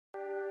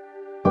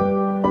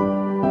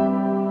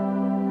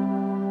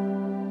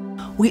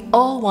We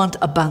all want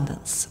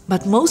abundance,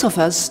 but most of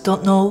us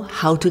don't know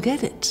how to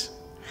get it.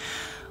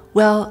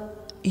 Well,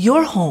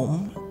 your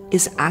home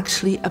is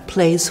actually a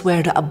place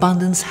where the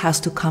abundance has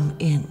to come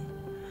in.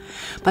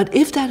 But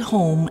if that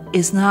home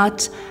is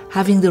not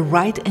having the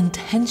right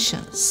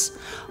intentions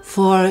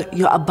for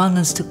your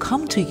abundance to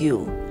come to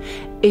you,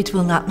 it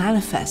will not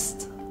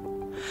manifest.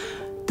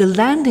 The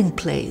landing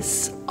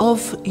place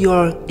of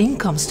your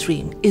income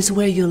stream is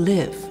where you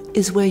live,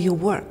 is where you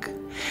work.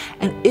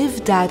 And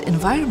if that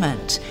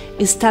environment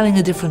is telling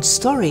a different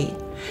story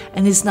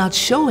and is not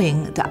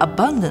showing the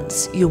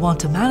abundance you want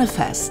to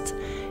manifest,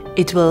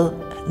 it will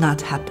not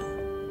happen.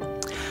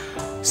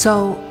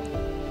 So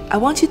I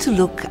want you to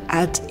look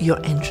at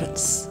your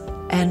entrance.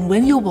 And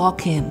when you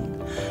walk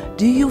in,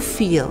 do you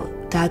feel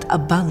that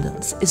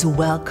abundance is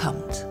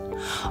welcomed?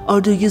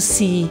 Or do you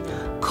see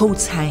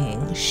coats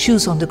hanging,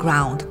 shoes on the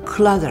ground,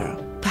 clutter?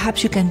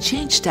 Perhaps you can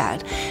change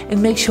that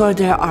and make sure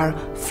there are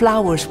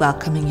flowers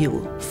welcoming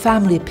you,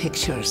 family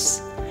pictures,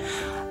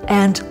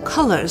 and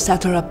colors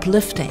that are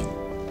uplifting.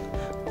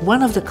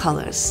 One of the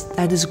colors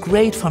that is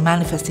great for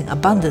manifesting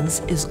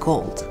abundance is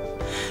gold.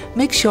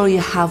 Make sure you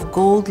have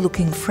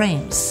gold-looking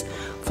frames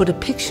for the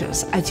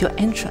pictures at your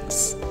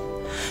entrance,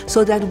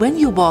 so that when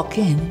you walk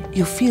in,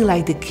 you feel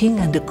like the king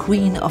and the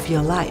queen of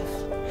your life,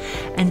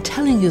 and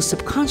telling your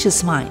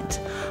subconscious mind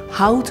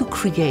how to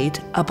create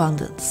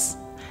abundance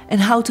and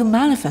how to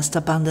manifest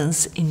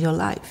abundance in your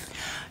life.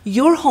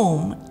 Your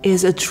home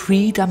is a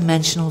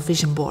three-dimensional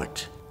vision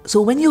board. So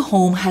when your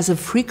home has a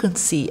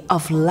frequency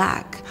of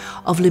lack,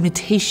 of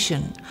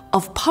limitation,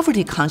 of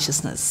poverty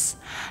consciousness,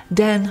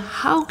 then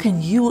how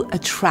can you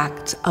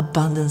attract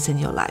abundance in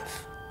your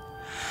life?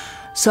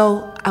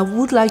 So I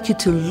would like you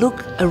to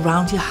look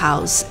around your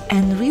house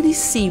and really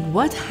see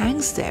what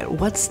hangs there,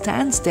 what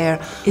stands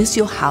there. Is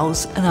your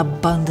house an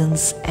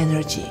abundance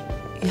energy?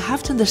 You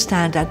have to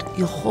understand that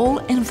your whole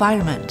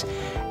environment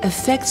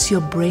affects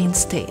your brain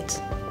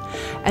state,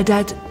 and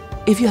that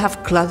if you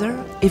have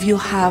clutter, if you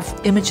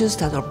have images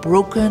that are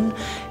broken,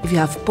 if you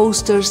have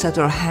posters that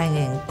are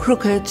hanging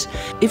crooked,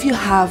 if you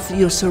have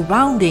your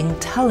surrounding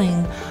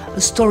telling a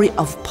story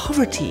of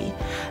poverty,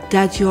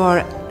 that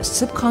your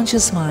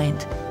subconscious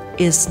mind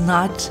is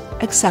not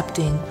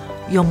accepting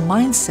your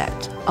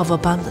mindset of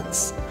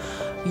abundance.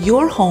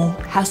 Your home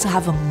has to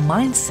have a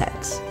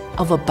mindset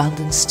of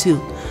abundance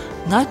too,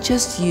 not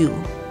just you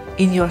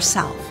in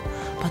yourself,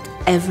 but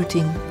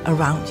everything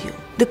around you.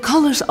 The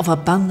colors of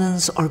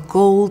abundance are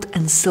gold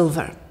and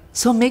silver.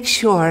 So make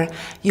sure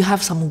you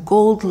have some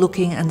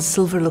gold-looking and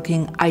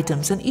silver-looking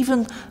items, and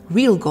even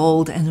real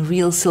gold and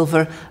real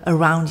silver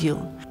around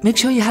you. Make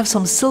sure you have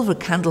some silver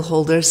candle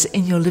holders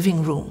in your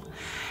living room.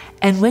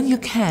 And when you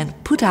can,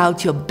 put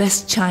out your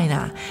best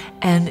china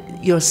and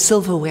your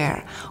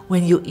silverware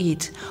when you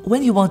eat.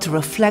 When you want to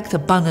reflect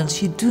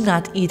abundance, you do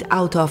not eat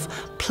out of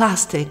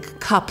plastic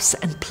cups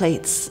and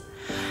plates.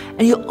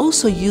 And you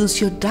also use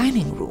your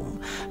dining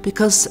room,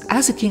 because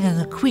as a king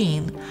and a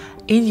queen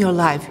in your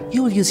life,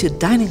 you will use your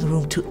dining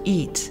room to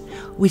eat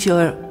with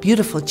your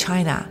beautiful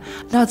china,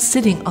 not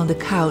sitting on the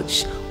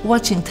couch,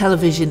 watching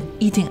television,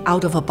 eating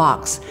out of a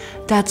box.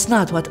 That's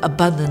not what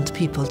abundant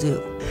people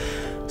do.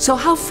 So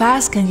how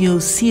fast can you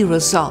see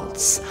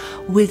results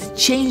with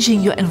changing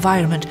your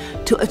environment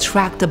to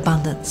attract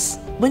abundance?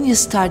 When you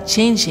start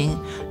changing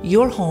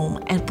your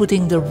home and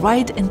putting the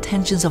right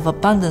intentions of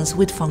abundance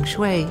with Feng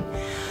Shui,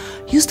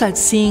 you start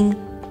seeing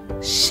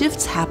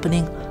shifts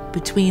happening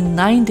between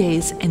 9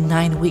 days and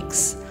 9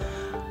 weeks.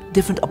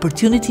 Different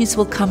opportunities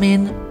will come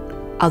in,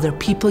 other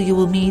people you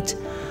will meet.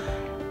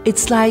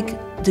 It's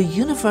like the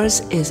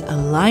universe is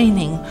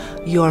aligning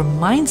your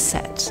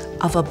mindset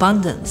of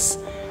abundance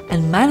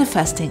and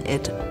manifesting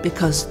it,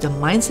 because the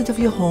mindset of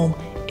your home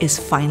is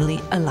finally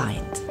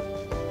aligned.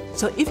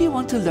 So if you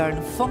want to learn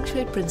Feng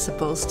Shui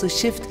principles to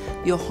shift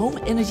your home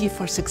energy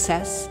for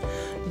success,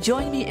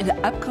 join me in the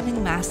upcoming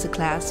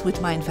masterclass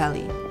with Mind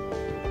Valley.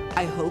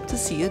 I hope to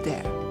see you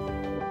there.